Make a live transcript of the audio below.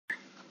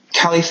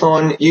Callie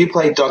Thorne, you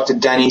played Dr.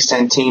 Danny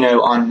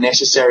Santino on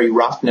Necessary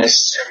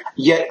Roughness,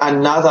 yet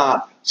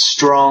another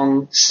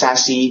strong,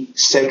 sassy,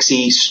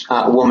 sexy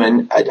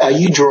woman. Are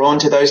you drawn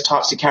to those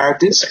types of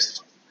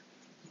characters?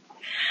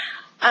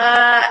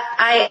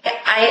 I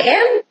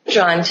am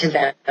drawn to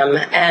them,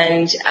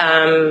 and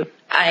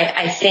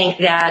I think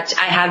that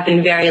I have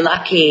been very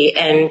lucky,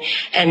 and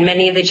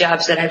many of the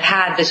jobs that I've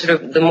had, the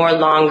sort of the more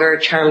longer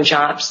term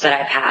jobs that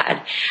I've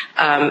had,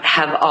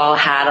 have all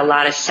had a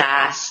lot of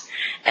sass,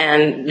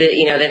 and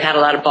they've had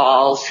a lot of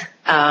balls,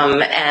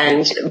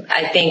 and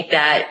I think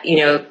that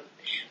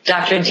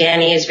Dr.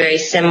 Danny is very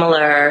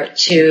similar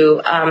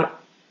to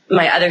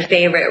my other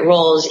favorite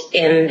roles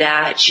in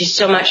that she's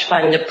so much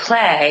fun to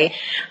play,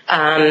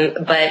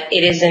 but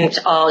it isn't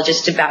all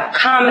just about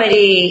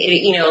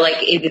comedy.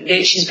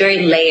 She's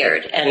very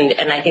layered,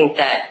 and I think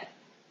that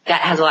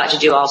has a lot to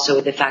do also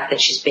with the fact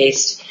that she's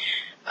based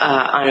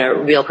on a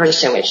real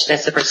person, which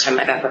that's the first time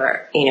I've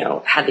ever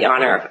had the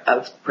honor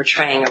of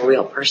portraying a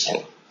real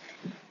person.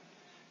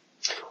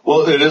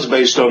 Well, it is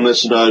based on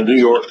this New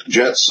York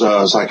Jets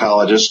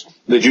psychologist.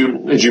 Did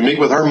you meet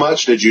with her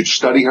much? Did you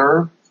study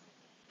her?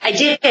 I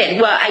did.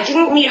 Well, I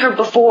didn't meet her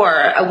before.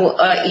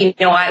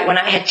 When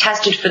I had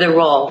tested for the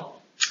role,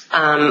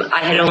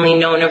 I had only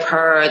known of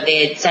her.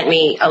 They had sent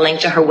me a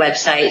link to her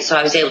website, so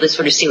I was able to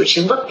sort of see what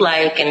she looked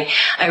like, and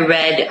I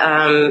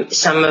read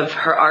some of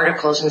her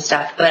articles and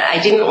stuff, but I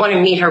didn't want to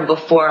meet her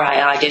before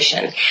I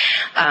auditioned.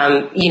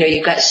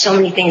 You've got so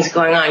many things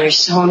going on. You're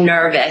so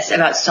nervous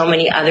about so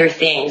many other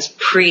things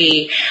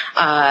auditioning,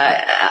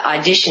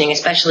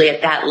 especially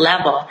at that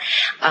level.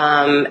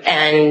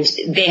 And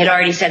they had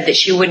already said that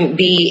she wouldn't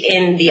be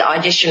in the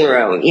audition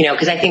room,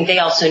 because I think they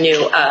also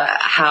knew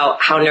how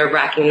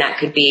nerve-wracking that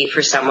could be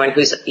for someone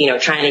who's,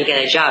 trying to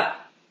get a job.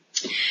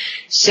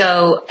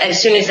 So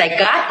as soon as I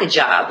got the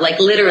job, like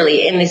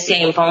literally in the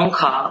same phone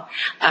call,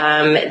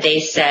 they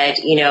said,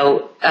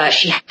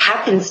 she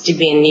happens to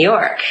be in New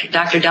York.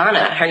 Dr.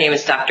 Donna, her name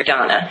is Dr.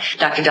 Donna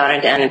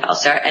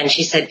Dannenfelser, and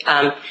she said,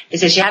 they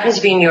said she happens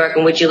to be in New York,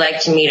 and would you like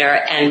to meet her?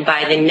 And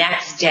by the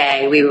next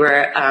day, we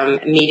were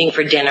meeting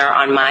for dinner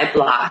on my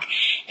block,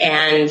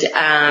 and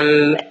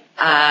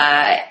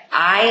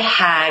I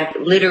had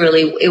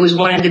literally, it was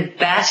one of the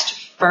best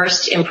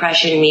first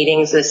impression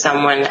meetings with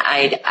someone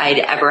I'd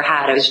ever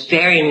had. I was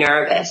very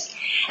nervous.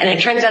 And it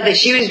turns out that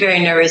she was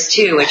very nervous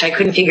too, which I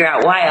couldn't figure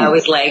out why. I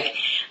was like,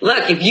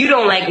 look, if you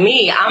don't like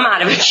me, I'm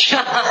out of a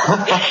job.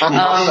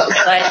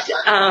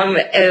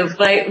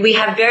 But we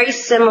have very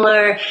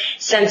similar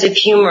sense of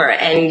humor,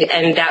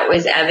 and that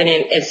was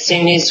evident as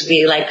soon as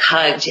we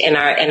hugged in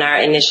our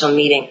initial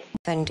meeting.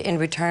 And in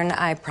return,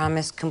 I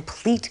promise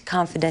complete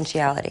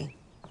confidentiality.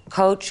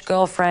 Coach,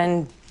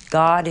 girlfriend,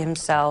 God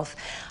himself,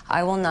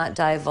 I will not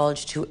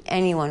divulge to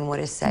anyone what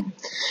is said.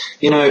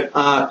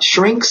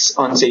 Shrinks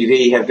on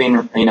TV have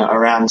been,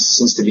 around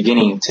since the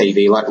beginning of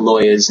TV, like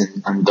lawyers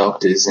and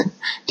doctors. And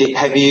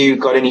have you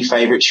got any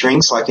favorite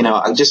shrinks?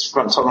 Just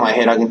from the top of my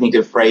head, I can think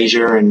of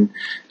Frasier and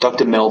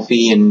Dr.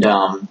 Melfi and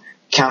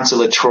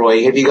Counselor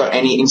Troy. Have you got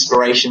any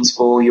inspirations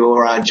for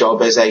your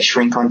job as a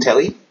shrink on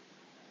telly?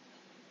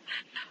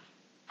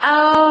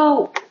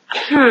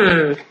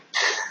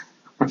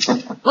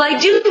 Well, I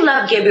do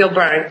love Gabriel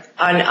Byrne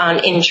on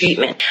In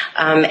Treatment,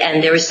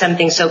 and there was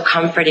something so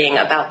comforting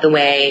about the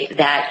way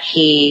that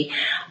he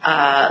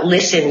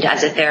listens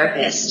as a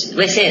therapist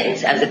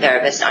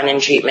on In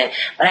Treatment.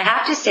 But I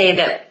have to say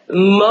that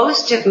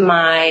most of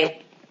my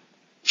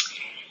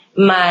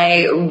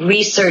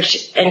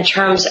research in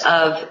terms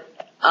of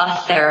a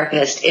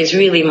therapist is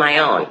really my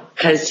own,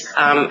 because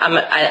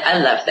I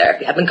love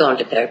therapy. I've been going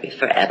to therapy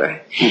forever,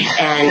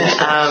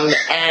 and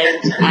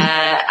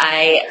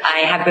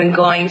I have been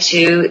going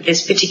to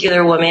this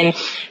particular woman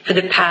for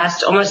the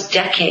past almost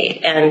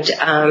decade, and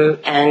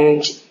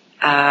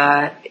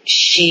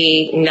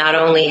she not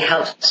only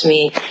helps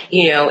me,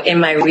 in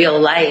my real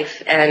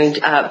life,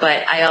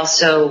 but I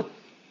also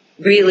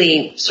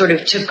really sort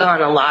of took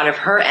on a lot of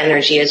her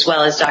energy as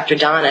well as Dr.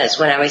 Donna's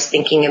when I was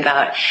thinking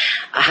about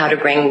how to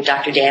bring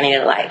Dr. Danny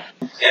to life.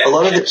 A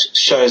lot of the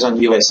shows on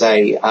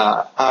USA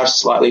are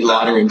slightly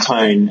lighter in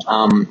tone,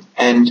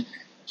 and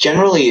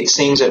generally it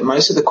seems that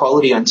most of the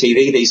quality on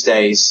TV these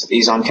days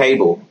is on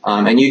cable.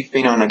 And you've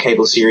been on a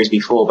cable series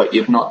before, but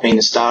you've not been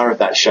the star of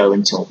that show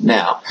until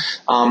now.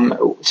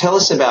 Tell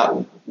us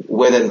about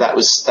whether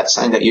that's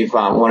something that you've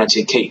wanted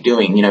to keep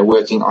doing,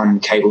 working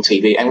on cable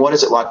TV, and what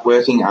is it like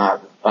working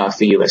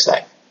for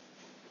USA?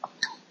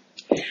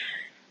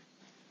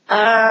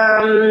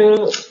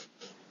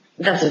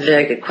 That's a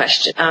very good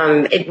question.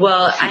 I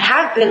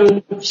have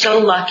been so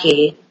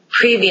lucky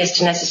previous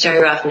to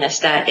Necessary Roughness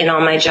that in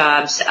all my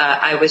jobs,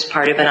 I was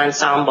part of an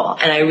ensemble.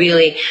 And I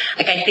really,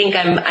 I think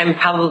I'm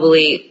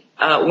probably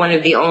one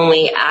of the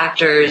only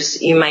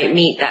actors you might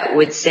meet that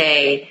would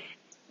say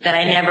that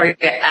I never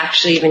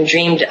actually even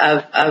dreamed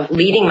of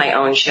leading my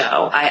own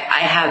show. I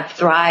have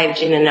thrived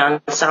in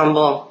an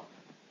ensemble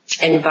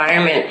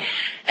environment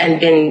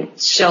been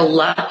so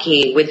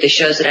lucky with the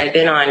shows that I've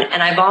been on.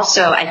 And I've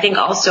also, I think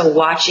also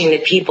watching the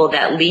people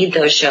that lead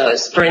those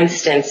shows, for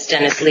instance,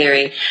 Dennis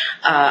Leary,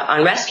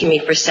 on Rescue Me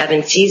for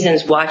 7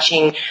 seasons,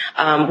 watching,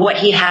 what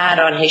he had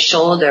on his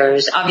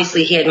shoulders.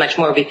 Obviously he had much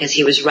more because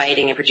he was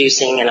writing and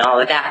producing and all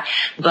of that.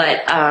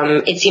 But,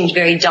 it seemed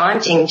very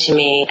daunting to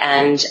me,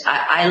 and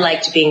I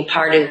liked being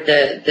part of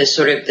the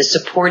sort of the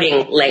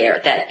supporting layer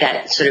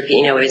that sort of,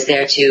 is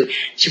there to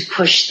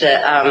push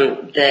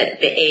the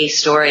A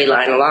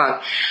storyline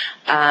along.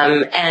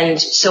 And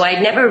so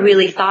I'd never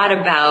really thought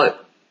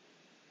about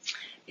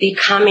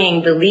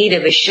becoming the lead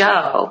of a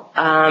show.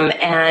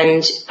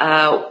 That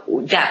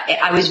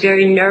I was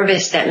very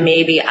nervous that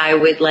maybe I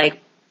would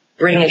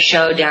bring a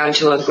show down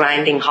to a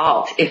grinding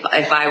halt if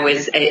I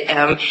was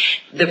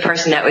the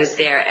person that was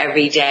there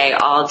every day,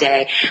 all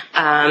day.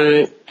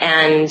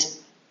 And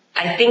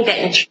I think that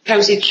in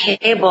terms of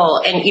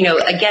cable, and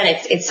again,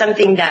 it's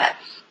something that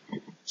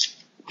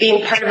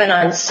being part of an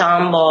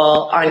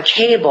ensemble on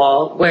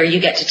cable where you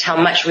get to tell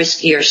much more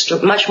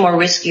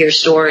riskier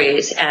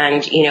stories,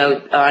 and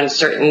on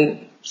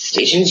certain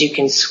stations you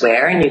can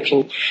swear and you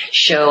can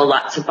show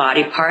lots of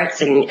body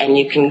parts, and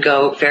you can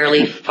go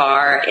fairly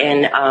far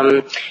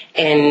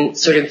in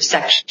sort of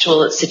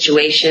sexual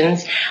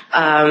situations.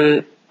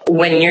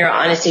 When you're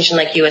on a station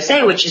like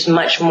USA, which is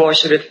much more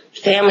sort of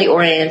family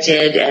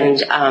oriented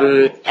and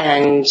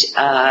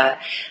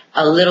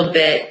a little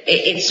bit,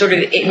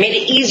 it made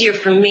it easier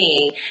for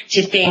me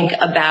to think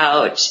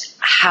about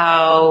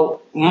how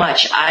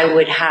much I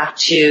would have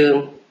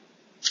to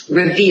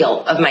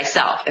reveal of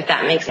myself, if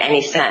that makes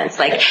any sense.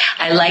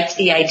 I liked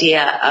the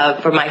idea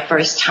of, for my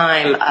first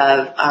time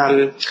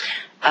of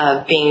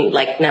being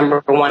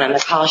number one on the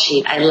call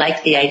sheet, I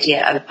liked the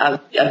idea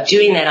of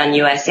doing that on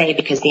USA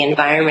because the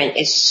environment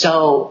is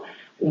so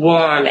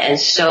warm and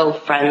so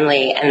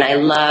friendly, and I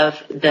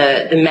love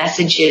the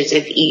messages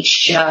of each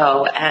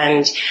show.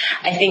 And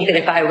I think that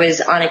if I was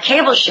on a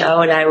cable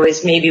show and I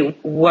was maybe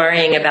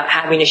worrying about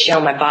having to show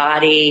my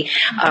body,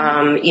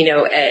 or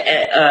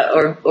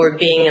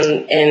being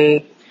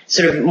in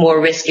sort of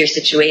more riskier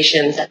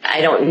situations,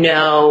 I don't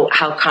know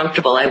how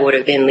comfortable I would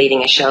have been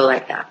leading a show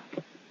like that.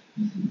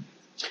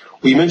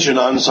 Well, you mentioned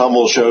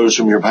ensemble shows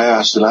from your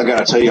past, and I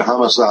got to tell you,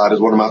 Homicide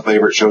is one of my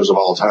favorite shows of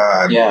all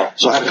time. Yeah.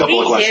 So I had a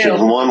couple of questions.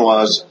 One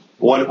was,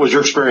 what was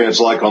your experience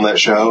like on that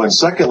show? And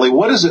secondly,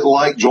 what is it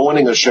like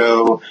joining a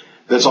show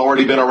that's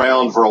already been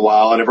around for a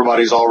while and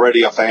everybody's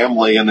already a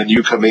family, and then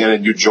you come in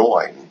and you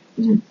join?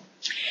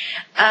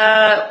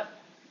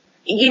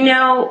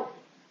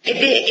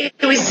 It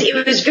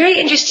was very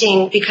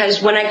interesting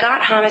because when I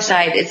got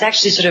Homicide, it's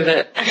actually sort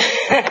of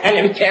an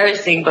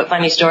embarrassing but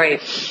funny story.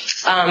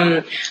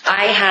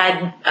 I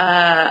had,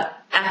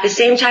 at the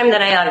same time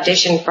that I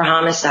auditioned for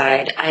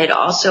Homicide, I had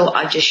also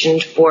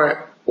auditioned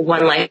for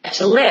One Life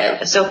to Live,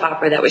 a soap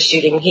opera that was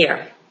shooting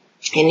here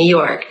in New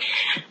York.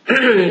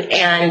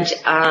 And,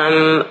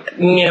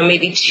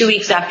 maybe 2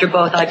 weeks after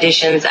both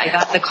auditions, I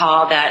got the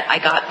call that I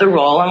got the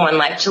role on One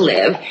Life to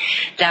Live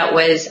that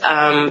was,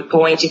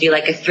 going to be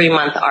like a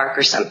 3-month arc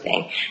or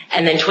something.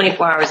 And then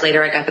 24 hours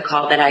later, I got the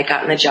call that I'd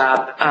gotten the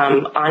job,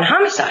 on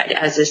Homicide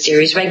as a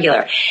series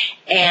regular.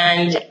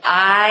 And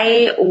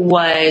I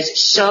was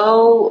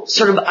so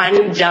sort of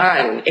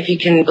undone, if you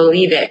can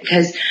believe it,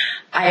 because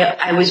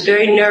I was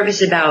very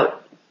nervous about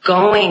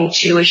going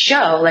to a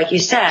show, like you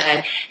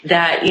said,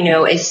 that,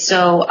 is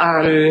so,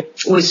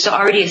 was so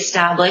already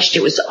established.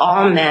 It was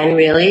all men,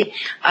 really.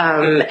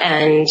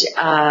 And,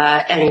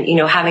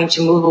 having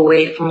to move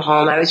away from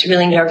home. I was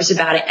really nervous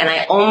about it. And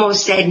I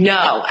almost said no.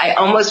 I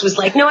almost was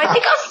like, no, I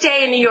think I'll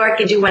stay in New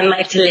York and do One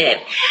Life to Live.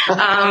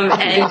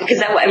 And because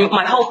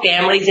my whole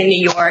family's in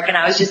New York, and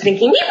I was just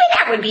thinking, maybe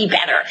that would be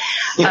better.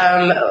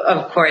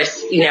 Of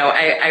course,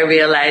 I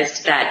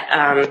realized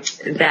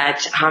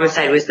that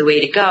Homicide was the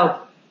way to go.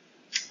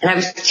 And I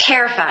was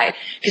terrified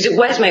because it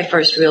was my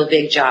first real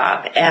big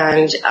job,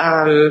 and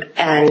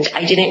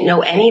I didn't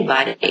know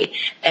anybody,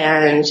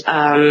 and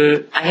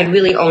I had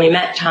really only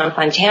met Tom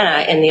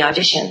Fontana in the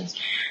auditions,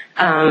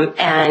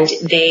 and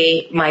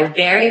my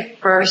very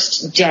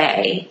first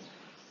day,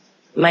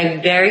 my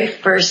very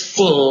first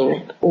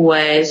scene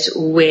was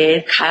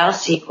with Kyle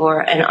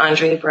Secor and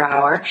Andre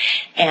Brower,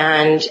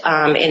 and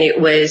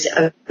it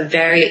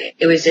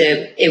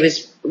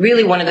was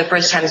really one of the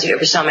first times you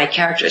ever saw my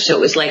character. So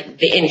it was like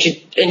the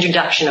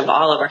introduction of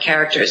all of our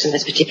characters in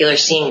this particular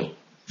scene.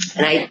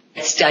 And I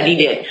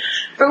studied it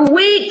for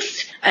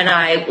weeks. And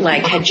I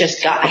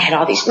had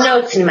all these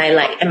notes in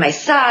my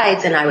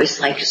sides, and I was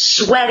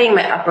sweating.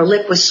 My upper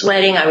lip was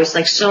sweating. I was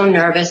so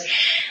nervous.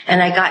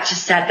 And I got to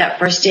set that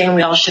first day, and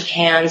we all shook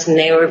hands, and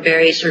they were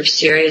very sort of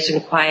serious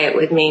and quiet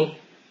with me.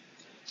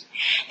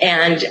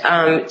 And,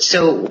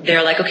 so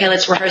they're like, okay,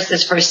 let's rehearse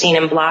this first scene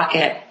and block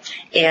it.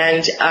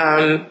 And,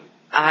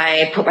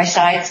 I put my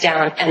sides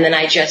down, and then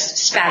I just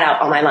spat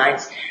out all my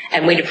lines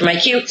and waited for my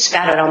cue,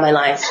 spat out all my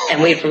lines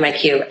and waited for my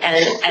cue.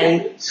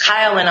 And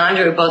Kyle and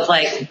Andre were both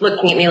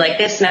looking at me like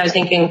this, and I was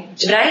thinking,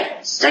 did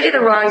I study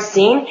the wrong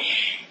scene?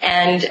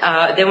 And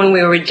then when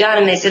we were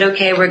done, they said,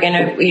 okay, we're going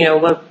to,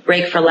 we'll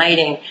break for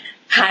lighting.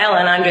 Kyle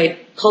and Andre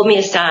pulled me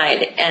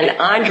aside, and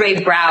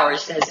Andre Brower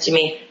says to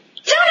me,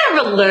 don't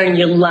ever learn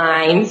your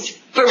lines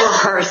for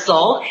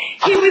rehearsal.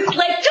 He was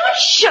like, don't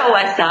show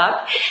us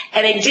up.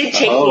 And it did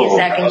take me a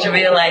second to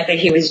realize that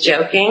he was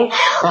joking.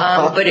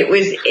 But it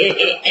was,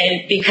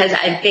 and because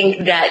I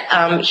think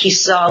that, he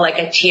saw like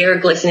a tear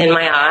glisten in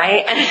my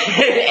eye.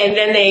 And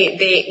then they,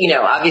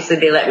 obviously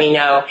they let me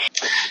know.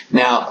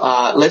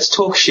 Now, let's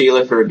talk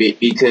Sheila for a bit,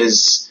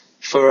 because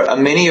for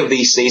many of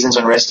these seasons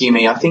on Rescue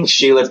Me, I think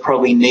Sheila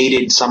probably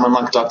needed someone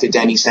like Dr.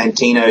 Danny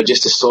Santino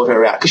just to sort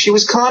her out, because she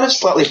was kind of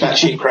slightly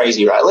batshit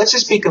crazy, right? Let's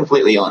just be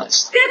completely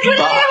honest. That's what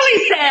I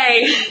always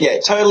say.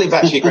 Yeah, totally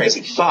batshit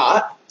crazy.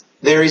 But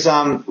there is,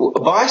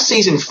 by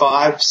season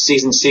 5,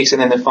 season 6,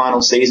 and then the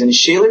final season,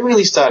 Sheila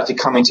really started to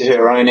come into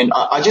her own. And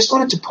I just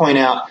wanted to point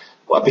out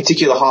a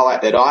particular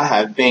highlight that I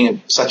have,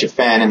 being such a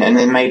fan, and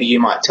then maybe you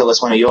might tell us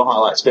one of your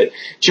highlights. But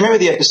do you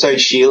remember the episode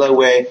Sheila,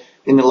 where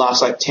in the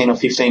last 10 or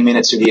 15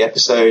 minutes of the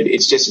episode,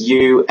 it's just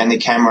you and the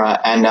camera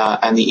and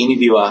the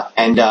interviewer,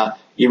 and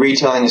you're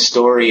retelling a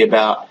story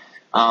about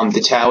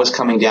the towers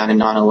coming down in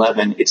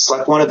 9/11. It's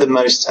like one of the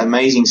most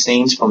amazing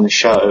scenes from the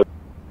show.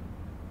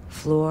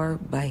 Floor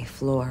by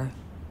floor,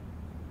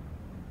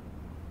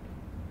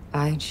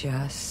 I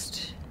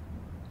just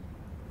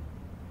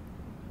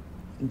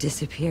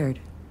disappeared.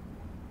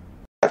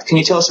 Can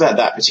you tell us about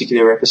that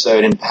particular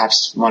episode and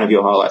perhaps one of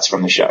your highlights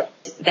from the show?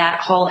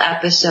 That whole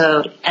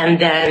episode and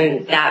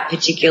then that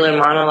particular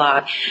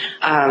monologue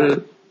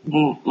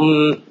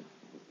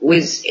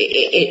was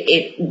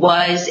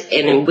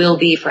and it will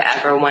be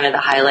forever one of the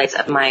highlights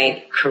of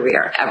my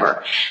career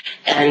ever.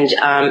 And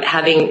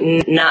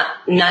having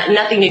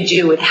nothing to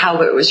do with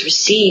how it was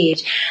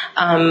received,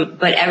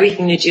 but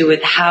everything to do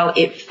with how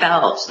it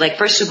felt. Like,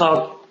 first of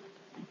all,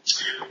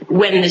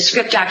 when the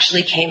script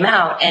actually came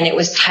out and it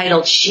was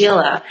titled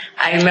Sheila,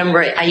 I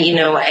remember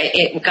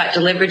it got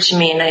delivered to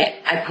me, and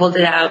I pulled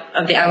it out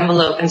of the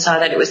envelope and saw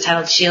that it was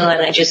titled Sheila,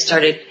 and I just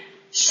started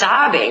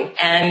sobbing.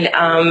 And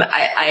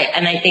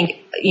I think,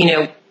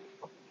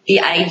 the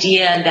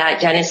idea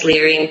that Dennis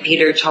Leary and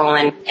Peter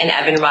Tolan and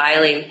Evan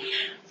Riley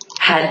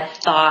had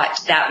thought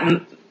that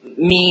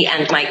me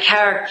and my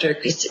character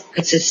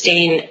could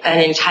sustain an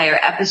entire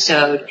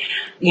episode,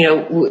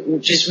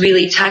 just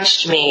really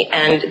touched me.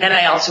 And then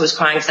I also was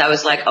crying because I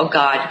was like, oh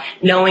God,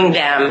 knowing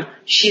them,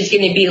 she's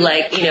going to be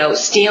like,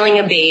 stealing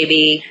a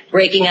baby,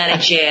 breaking out of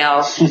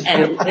jail,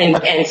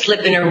 and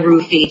slipping a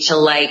roofie to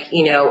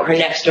her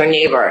next door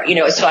neighbor,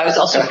 so I was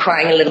also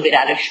crying a little bit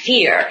out of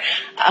fear.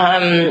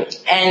 And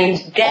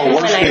then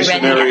when I read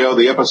scenario,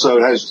 the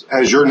episode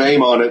has your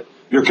name on it,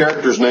 your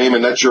character's name,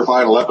 and that's your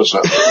final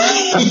episode.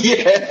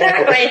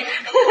 Exactly.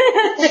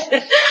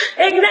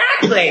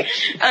 Exactly.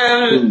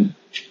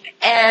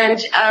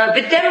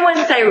 But then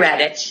once I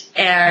read it,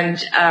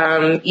 and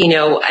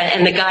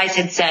and the guys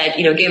had said,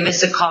 give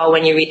us a call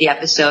when you read the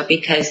episode,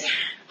 because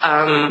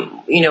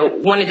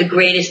one of the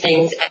greatest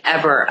things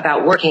ever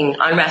about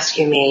working on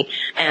Rescue Me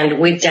and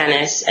with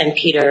Dennis and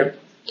Peter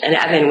and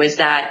Evan was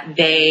that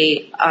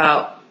they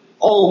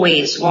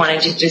always wanted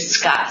to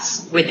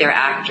discuss with their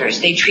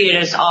actors. They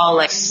treated us all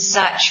like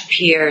such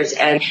peers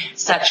and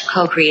such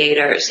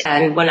co-creators.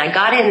 And when I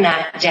got in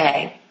that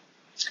day,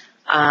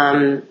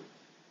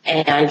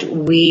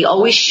 and we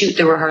always shoot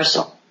the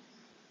rehearsal.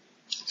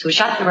 So we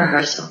shot the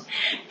rehearsal,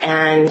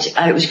 and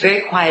it was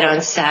very quiet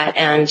on set,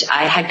 and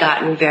I had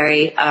gotten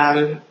very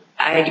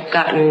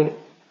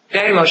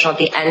emotional at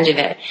the end of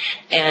it.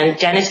 And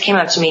Dennis came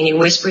up to me and he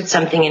whispered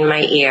something in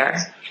my ear.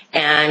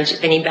 And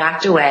then he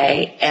backed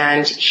away,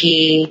 and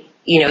he,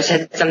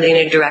 said something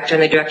to the director,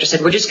 and the director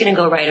said, we're just going to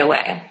go right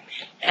away.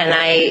 And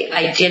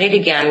I did it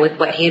again with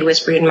what he had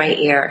whispered in my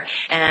ear,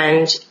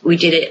 and we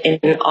did it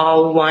in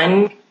all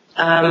one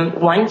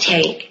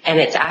take, and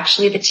it's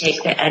actually the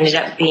take that ended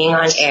up being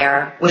on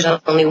air with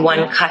only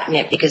one cut in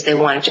it because they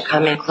wanted to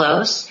come in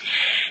close.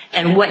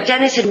 And what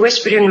Dennis had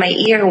whispered in my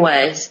ear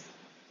was,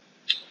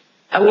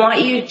 I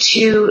want you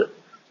to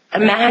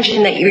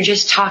imagine that you're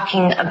just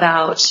talking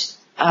about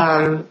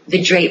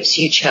the drapes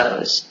you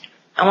chose.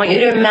 I want you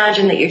to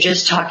imagine that you're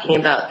just talking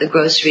about the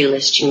grocery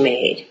list you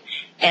made.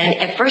 And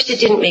at first it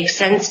didn't make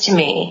sense to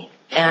me.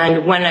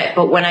 And when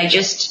I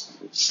just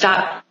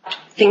stopped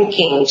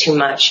thinking too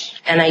much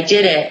and I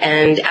did it,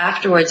 and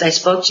afterwards I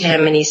spoke to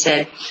him and he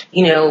said,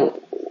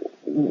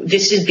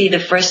 this would be the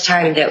first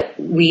time that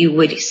we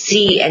would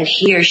see and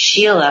hear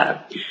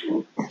Sheila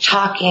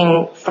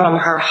talking from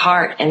her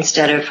heart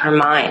instead of her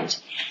mind.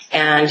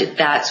 And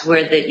that's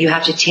where you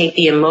have to take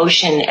the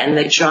emotion and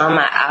the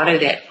drama out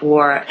of it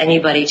for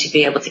anybody to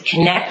be able to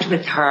connect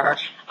with her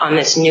on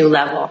this new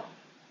level.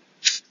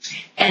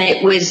 And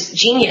it was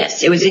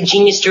genius. It was a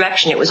genius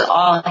direction. It was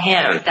all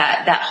him.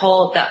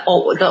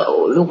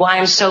 The why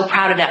I'm so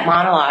proud of that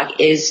monologue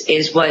was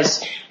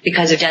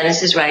because of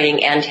Dennis's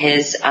writing and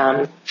his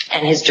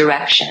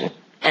direction.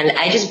 And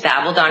I just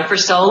babbled on for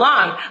so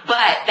long,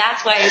 but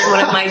that's why it's one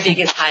of my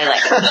biggest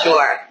highlights, for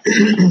sure.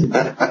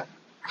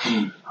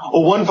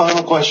 Well, one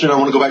final question. I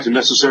want to go back to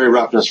Necessary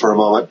Roughness for a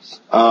moment.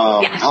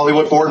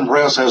 Hollywood Foreign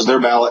Press has their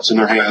ballots in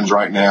their hands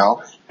right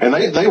now, and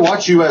they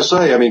watch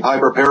USA. I mean,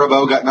 Piper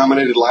Perabo got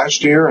nominated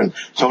last year, and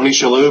Tony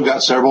Shalhoub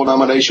got several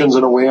nominations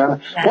and a win.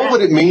 Yeah. What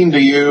would it mean to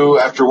you,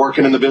 after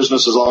working in the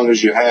business as long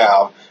as you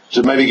have,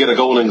 to maybe get a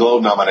Golden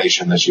Globe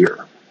nomination this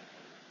year?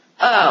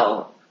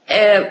 Oh,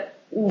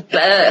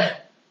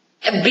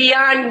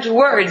 beyond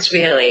words,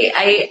 really.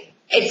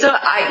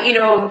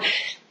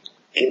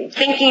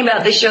 Thinking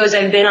about the shows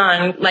I've been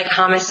on, like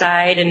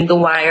Homicide and The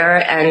Wire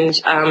and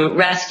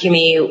Rescue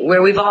Me,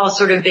 where we've all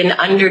sort of been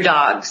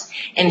underdogs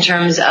in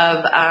terms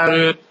of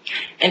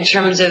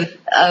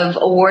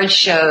award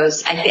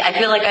shows. I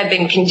feel like I've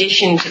been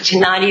conditioned to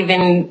not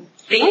even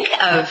think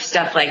of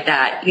stuff like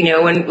that,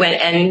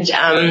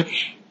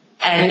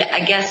 and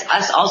I guess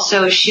us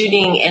also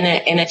shooting in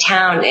a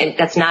town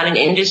that's not an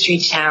industry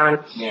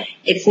town,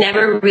 it's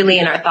never really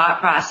in our thought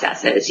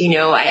processes.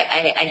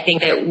 I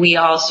think that we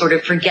all sort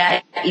of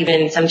forget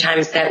even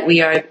sometimes that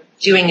we are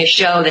doing a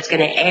show that's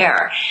going to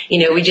air.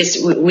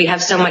 We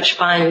have so much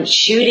fun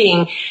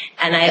shooting,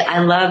 and I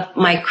love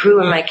my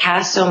crew and my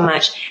cast so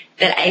much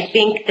that I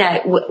think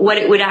that what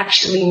it would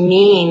actually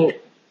mean,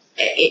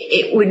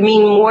 it would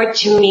mean more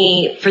to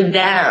me for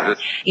them,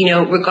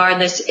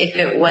 regardless if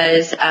it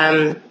was,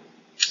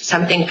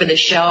 something for the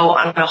show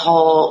on a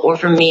whole, or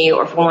for me,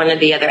 or for one of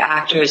the other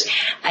actors.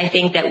 I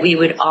think that we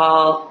would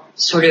all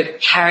sort of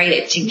carry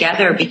it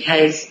together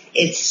because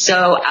it's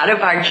so out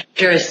of our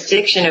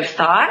jurisdiction of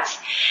thought,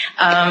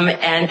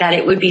 and that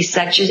it would be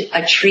such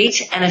a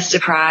treat and a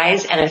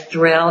surprise and a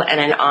thrill and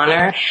an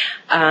honor.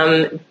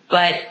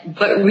 But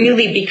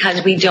really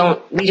because we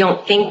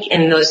don't think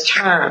in those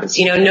terms,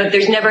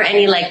 there's never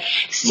any like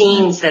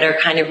scenes that are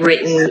kind of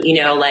written,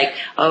 like,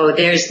 oh,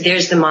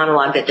 there's the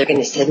monologue that they're going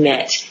to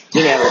submit,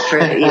 for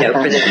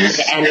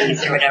the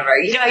Emmys or whatever.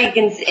 You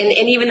can,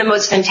 and even the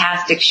most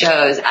fantastic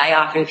shows, I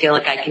often feel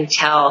like I can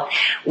tell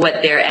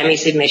what their Emmy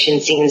submission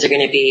scenes are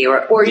going to be,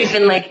 or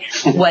even like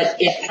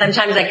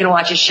sometimes I can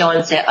watch a show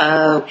and say,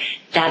 oh,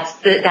 that's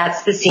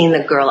the scene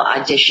the girl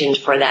auditioned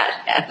for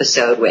that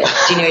episode with.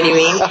 Do you know what I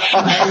mean?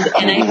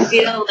 And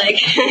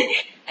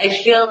I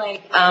feel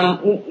like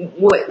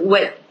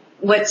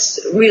what's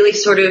really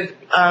sort of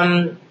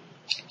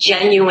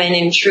genuine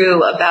and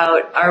true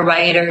about our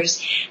writers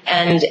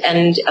and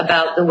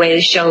about the way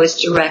the show is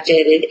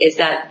directed is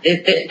that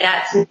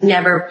that's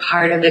never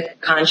part of the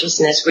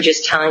consciousness. We're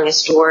just telling a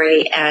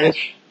story, and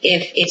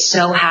if it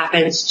so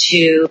happens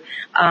to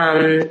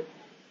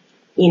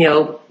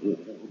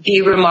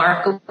be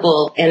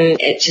remarkable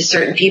to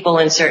certain people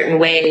in certain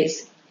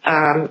ways,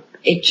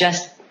 it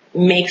just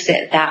makes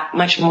it that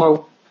much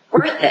more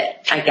worth it,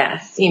 I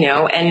guess,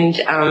 and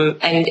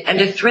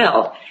a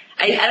thrill.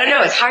 I don't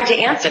know. It's hard to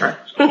answer.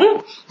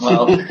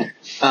 Well,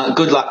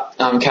 good luck,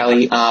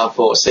 Callie,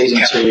 for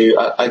season 2.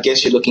 I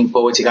guess you're looking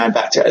forward to going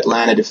back to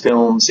Atlanta to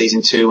film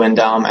season 2,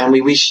 and we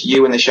wish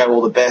you and the show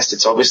all the best.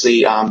 It's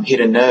obviously hit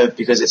a nerve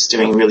because it's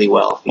doing really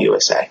well for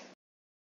USA.